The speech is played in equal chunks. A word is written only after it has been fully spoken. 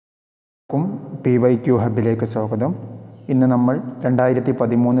PYQ ഹബിലേക്ക് സ്വാഗതം. ഇന്ന് നമ്മൾ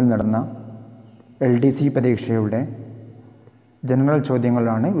 2013 നടന്ന LDC പരീക്ഷയുടെ ജനറൽ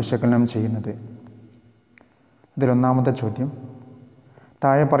ചോദ്യങ്ങളാണ് വിശകലനം ചെയ്യുന്നത്. ഇതിലൊന്നാമത്തെ ചോദ്യം,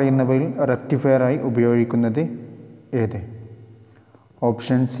 താഴെ പറയുന്നവയിൽ റെക്ടിഫയറായി ഉപയോഗിക്കുന്നത് ഏത്?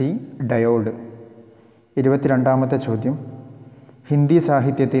 Option C diode. 22ാമത്തെ ചോദ്യം, ഹിന്ദി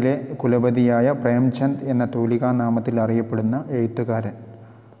സാഹിത്യത്തിലെ കുലപതിയായ പ്രേംചന്ദ് എന്ന തൂലികാനാമത്തിൽ അറിയപ്പെടുന്ന എഴുത്തുകാരൻ?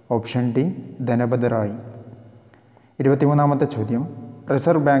 Option D ധനപത് Rai. 23ാമത്തെ ചോദ്യം,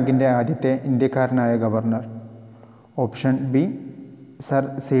 റിസർവ് ബാങ്കിൻ്റെ ആദ്യത്തെ ഇന്ത്യക്കാരനായ governor? Option B sir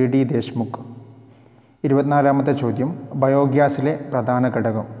CD Deshmukh. 24ാമത്തെ ചോദ്യം, ബയോഗ്യാസിലെ പ്രധാന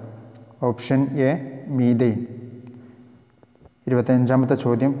ഘടകം? Option A methane. 25ാമത്തെ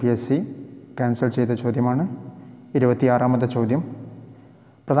ചോദ്യം PSC ക്യാൻസൽ ചെയ്ത ചോദ്യമാണ്. 26ാമത്തെ ചോദ്യം,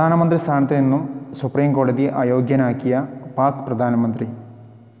 പ്രധാനമന്ത്രി സ്ഥാനത്ത് നിന്നും സുപ്രീം കോടതി അയോഗ്യനാക്കിയ പാക് പ്രധാനമന്ത്രി?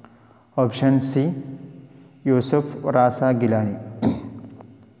 Option C Yusuf Raza Gilani.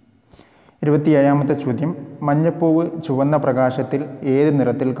 27ാമത്തെ ചോദ്യം, മഞ്ഞപ്പൂവ് ചുവന്ന പ്രകാശത്തിൽ ഏത്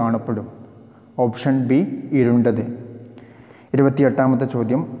നിറത്തിൽ കാണപ്പെടും? Option B ഇരുണ്ടത്. 28ാമത്തെ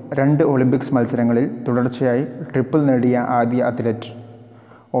ചോദ്യം, 2 ഒളിമ്പിക്സ് മത്സരങ്ങളിൽ തുടർച്ചയായി ട്രിപ്പിൾ നേടിയ ആദ്യ athlete?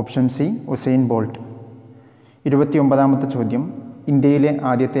 Option C Usain bolt. 29ാമത്തെ ചോദ്യം, ഇന്ത്യയിലെ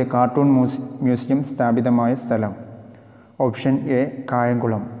ആദ്യത്തെ കാർട്ടൂൺ മ്യൂസിയം സ്ഥാപിതമായ സ്ഥലം? Option A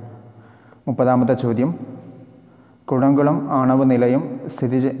Kayamkulam. 30ാമത്തെ ചോദ്യം, കുടംകുളം ആണവ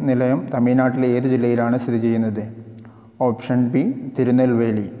നിലയം തമിഴ്നാട്ടിലെ ഏത് ജില്ലയിലാണ് സ്ഥിതി ചെയ്യുന്നത്? Option B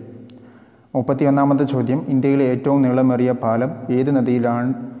Tirunelveli. 31ാമത്തെ ചോദ്യം, ഇന്ത്യയിലെ ഏറ്റവും നീളമേറിയ പാലം ഏത്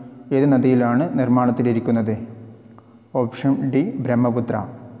നദിയിലാണ് നിർമ്മാണത്തിലിരിക്കുന്നത്? Option D Brahmaputra.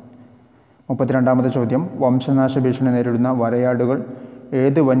 32ാമത്തെ ചോദ്യം, വംശനാശ ഭീഷണി നേരിടുന്ന വരയാടുകൾ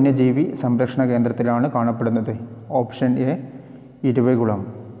ഏത് വന്യജീവി സംരക്ഷണ കേന്ദ്രത്തിലാണ് കാണപ്പെടുന്നത്? Option A ഇരുവകുളം.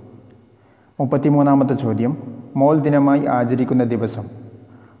 33ാമത്തെ ചോദ്യം, മോൾ ദിനമായി ആചരിക്കുന്ന ദിവസം?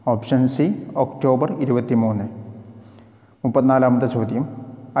 Option C October 23. 34ാമത്തെ ചോദ്യം,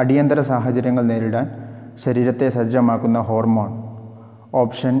 അടിയന്തര സാഹചര്യങ്ങൾ നേരിടാൻ ശരീരത്തെ സജ്ജമാക്കുന്ന ഹോർമോൺ?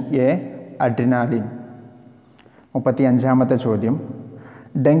 Option A adrenaline. 35ാമത്തെ ചോദ്യം,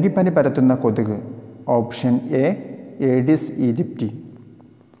 ഡെങ്കിപ്പനി പരത്തുന്ന കൊതുക്? Option A Aedes aegypti.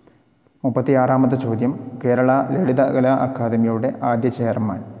 36ാമത്തെ ചോദ്യം, കേരള ലളിതകലാ അക്കാദമിയുടെ ആദ്യ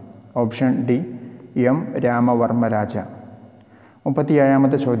chairman? Option D M Ramavarma രാജ.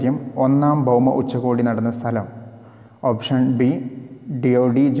 37ാമത്തെ ചോദ്യം, 1ാം ഭൗമ ഉച്ചകോടി നടന്ന സ്ഥലം? Option B deo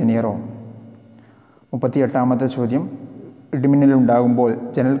de Janeiro. 38ാമത്തെ ചോദ്യം, ഇടിമിന്നലുണ്ടാകുമ്പോൾ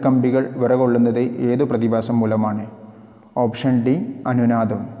ജനൽ കമ്പികൾ വിറകൊള്ളുന്നത് ഏതു പ്രതിഭാസം മൂലമാണ്? Option D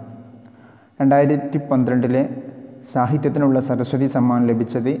അനുനാദം. 2012 സാഹിത്യത്തിനുള്ള സരസ്വതി സമ്മാനം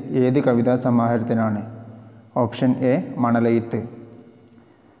ലഭിച്ചത് ഏത് കവിതാ സമാഹാരത്തിനാണ്? Option A മണലെഴുത്ത്.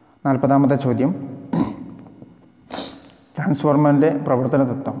 40ാമത്തെ ചോദ്യം, ട്രാൻസ്ഫോർമറിൻ്റെ പ്രവർത്തന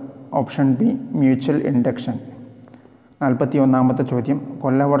തത്വം? Option B mutual induction. 41ാമത്തെ ചോദ്യം,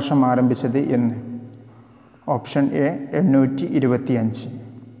 കൊല്ലവർഷം ആരംഭിച്ചത് എന്ന്? Option A 825.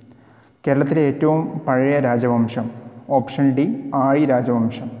 കേരളത്തിലെ ഏറ്റവും പഴയ രാജവംശം? ഓപ്ഷൻ ഡി ആഴി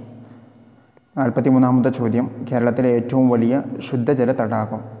രാജവംശം. 43ാമത്തെ ചോദ്യം, കേരളത്തിലെ ഏറ്റവും വലിയ ശുദ്ധജല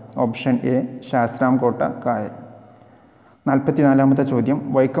തടാകം? ഓപ്ഷൻ എ ശാസ്താംകോട്ട കായൽ. 44ാമത്തെ ചോദ്യം,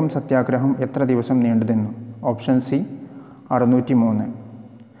 വൈക്കം സത്യാഗ്രഹം എത്ര ദിവസം നീണ്ടുനിന്നു? Option C 603.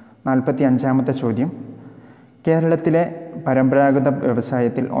 45ാമത്തെ ചോദ്യം, കേരളത്തിലെ പരമ്പരാഗത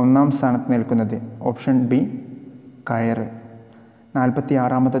വ്യവസായത്തിൽ 1ാം സ്ഥാനത്ത് നിൽക്കുന്നത്? ഓപ്ഷൻ ബി കയറ്.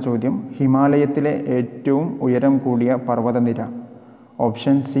 46ാമത്തെ ചോദ്യം, ഹിമാലയത്തിലെ ഏറ്റവും ഉയരം കൂടിയ പർവ്വതനിര?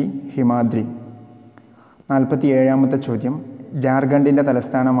 Option C Himadri. 47ാമത്തെ ചോദ്യം, ജാർഖണ്ഡിൻ്റെ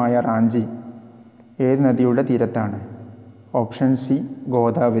തലസ്ഥാനമായ റാഞ്ചി ഏത് നദിയുടെ തീരത്താണ്? Option C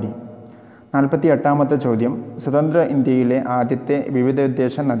Godavari. 48ാമത്തെ ചോദ്യം, സ്വതന്ത്ര ഇന്ത്യയിലെ ആദ്യത്തെ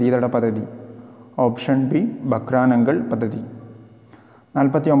വിവിധോദ്ദേശ നദീതട പദ്ധതി? ഓപ്ഷൻ ബി ബക്രാനങ്കൽ പദ്ധതി.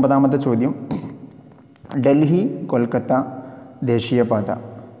 49ാമത്തെ ചോദ്യം, ഡൽഹി കൊൽക്കത്ത ദേശീയപാത?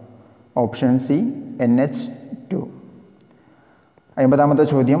 Option C NH2. 50ാമത്തെ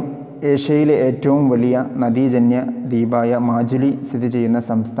ചോദ്യം, ഏഷ്യയിലെ ഏറ്റവും വലിയ നദീജന്യ ദ്വീപായ മാജുലി സ്ഥിതി ചെയ്യുന്ന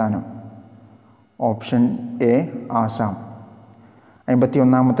സംസ്ഥാനം? Option A Assam.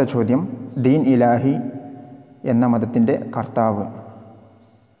 51ാമത്തെ ചോദ്യം, ദീൻ ഇലാഹി എന്ന മതത്തിൻ്റെ കർത്താവ്?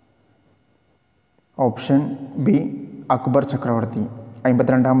 ഓപ്ഷൻ ബി അക്ബർ ചക്രവർത്തി.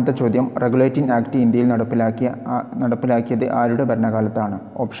 52ാമത്തെ ചോദ്യം, റെഗുലേറ്റിംഗ് ആക്ട് ഇന്ത്യയിൽ നടപ്പിലാക്കിയത് ആരുടെ ഭരണകാലത്താണ്?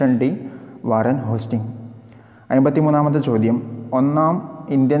 Option D Warren hosting. 53ാമത്തെ ചോദ്യം, 1ാം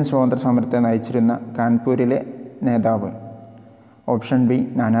ഇന്ത്യൻ സ്വാതന്ത്ര്യ സമരത്തെ നയിച്ചിരുന്ന കാൺപൂരിലെ നേതാവ്? Option B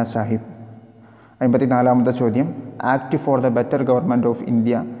Nana Sahib. 54ാമത്തെ ചോദ്യം, act for the better government of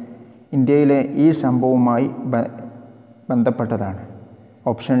India ഇന്ത്യയിലെ ഈ സംഭവവുമായി ബന്ധപ്പെട്ടതാണ്?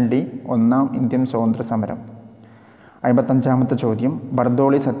 ഓപ്ഷൻ ഡി ഒന്നാം ഇന്ത്യൻ സ്വാതന്ത്ര്യ സമരം. 55-ാമത്തെ ചോദ്യം,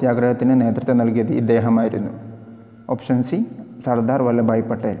 ബർദോളി സത്യാഗ്രഹത്തിന് നേതൃത്വം നൽകിയത് ഇദ്ദേഹമായിരുന്നു? Option C Sardar Vallabhbhai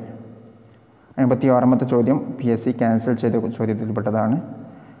Patel. 56-ാമത്തെ ചോദ്യം PSC ക്യാൻസൽ ചെയ്ത ചോദ്യത്തിൽപ്പെട്ടതാണ്.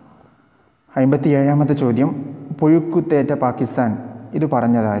 57-ാമത്തെ ചോദ്യം, പുഴുക്കുത്തേറ്റ പാകിസ്ഥാൻ ഇത്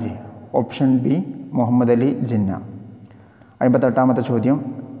പറഞ്ഞതാര്? Option B Muhammad Ali Jinnah. 58-ാമത്തെ ചോദ്യം,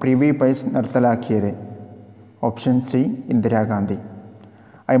 പ്രിവി പൈസ് നിർത്തലാക്കിയത്? Option C Indira Gandhi.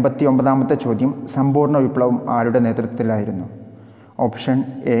 59-ാമത്തെ ചോദ്യം, സമ്പൂർണ്ണ വിപ്ലവം ആരുടെ നേതൃത്വത്തിലായിരുന്നു? Option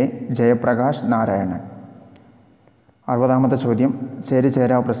A Jayaprakash Narayanan. 60-ാമത്തെ ചോദ്യം,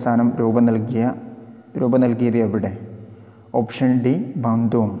 ചേരിചേരാ പ്രസ്ഥാനം രൂപം നൽകിയത് എവിടെ? Option D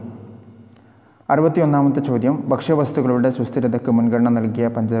ബന്ദൂം. 61-ാമത്തെ ചോദ്യം, ഭക്ഷ്യവസ്തുക്കളുടെ സുസ്ഥിരതയ്ക്ക് മുൻഗണന നൽകിയ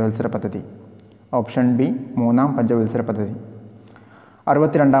പഞ്ചവത്സര പദ്ധതി? ഓപ്ഷൻ ബി മൂന്നാം പഞ്ചവത്സര പദ്ധതി.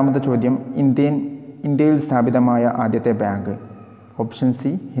 62-ാമത്തെ ചോദ്യം, ഇന്ത്യയിൽ സ്ഥാപിതമായ ആദ്യത്തെ bank? Option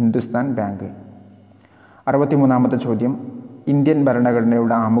C Hindustan bank. 63-ാമത്തെ ചോദ്യം, ഇന്ത്യൻ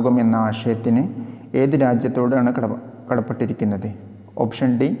ഭരണഘടനയുടെ ആമുഖം എന്ന ആശയത്തിന് ഏത് രാജ്യത്തോടാണ് കടപ്പെട്ടിരിക്കുന്നത്? Option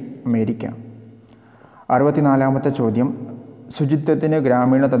D America. 64-ാമത്തെ ചോദ്യം, ശുചിത്വത്തിന്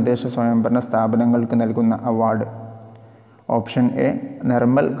ഗ്രാമീണ തദ്ദേശ സ്വയംഭരണ സ്ഥാപനങ്ങൾക്ക് നൽകുന്ന അവാർഡ്? ഓപ്ഷൻ എ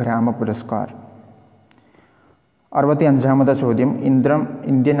നിർമ്മൽ ഗ്രാമ പുരസ്കാർ. 65-ാമത്തെ ചോദ്യം,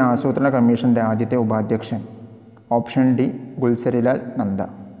 ഇന്ത്യൻ ആസൂത്രണ കമ്മീഷൻ്റെ ആദ്യത്തെ ഉപാധ്യക്ഷൻ? Option D Gulzarilal Nanda.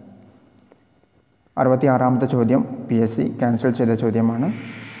 66-ാമത്തെ ചോദ്യം PSC ക്യാൻസൽ ചെയ്ത ചോദ്യമാണ്.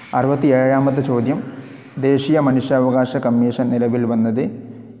 67-ാമത്തെ ചോദ്യം, ദേശീയ മനുഷ്യാവകാശ കമ്മീഷൻ നിലവിൽ വന്നത്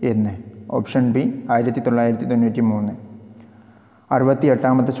എന്ന്? Option B 1993.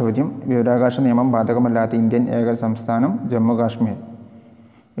 68-ാമത്തെ ചോദ്യം, വിവരാവകാശ നിയമം ബാധകമല്ലാത്ത ഇന്ത്യൻ ഏക സംസ്ഥാനം ജമ്മു കാശ്മീർ.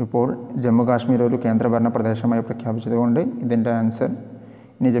 ഇപ്പോൾ ജമ്മു കാശ്മീർ ഒരു കേന്ദ്രഭരണ പ്രദേശമായി പ്രഖ്യാപിച്ചതുകൊണ്ട് ഇതിൻ്റെ ആൻസർ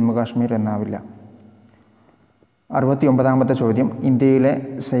ഇനി ജമ്മു കാശ്മീർ എന്നാവില്ല. 69-ാമത്തെ ചോദ്യം, ഇന്ത്യയിലെ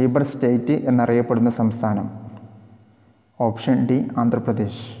സൈബർ സ്റ്റേറ്റ് എന്നറിയപ്പെടുന്ന സംസ്ഥാനം? Option D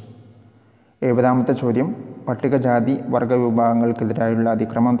Andhra Pradesh. 70-ാമത്തെ ചോദ്യം, പട്ടികജാതി വർഗ വിഭാഗങ്ങൾക്കെതിരായുള്ള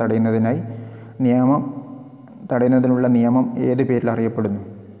അതിക്രമം തടയുന്നതിനുള്ള നിയമം ഏത് പേരിൽ അറിയപ്പെടുന്നു?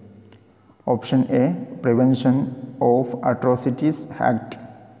 Option A prevention of atrocities act.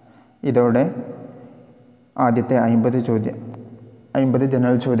 ഇതോടെ ആദ്യത്തെ 50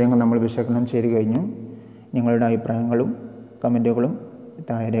 ജനറൽ ചോദ്യങ്ങൾ നമ്മൾ വിശകലനം ചെയ്തു കഴിഞ്ഞു. നിങ്ങളുടെ അഭിപ്രായങ്ങളും കമൻറ്റുകളും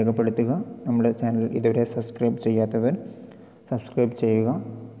താഴെ രേഖപ്പെടുത്തുക. നമ്മുടെ ചാനൽ ഇതുവരെ സബ്സ്ക്രൈബ് ചെയ്യാത്തവർ സബ്സ്ക്രൈബ് ചെയ്യുക.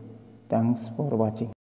 Thanks for watching.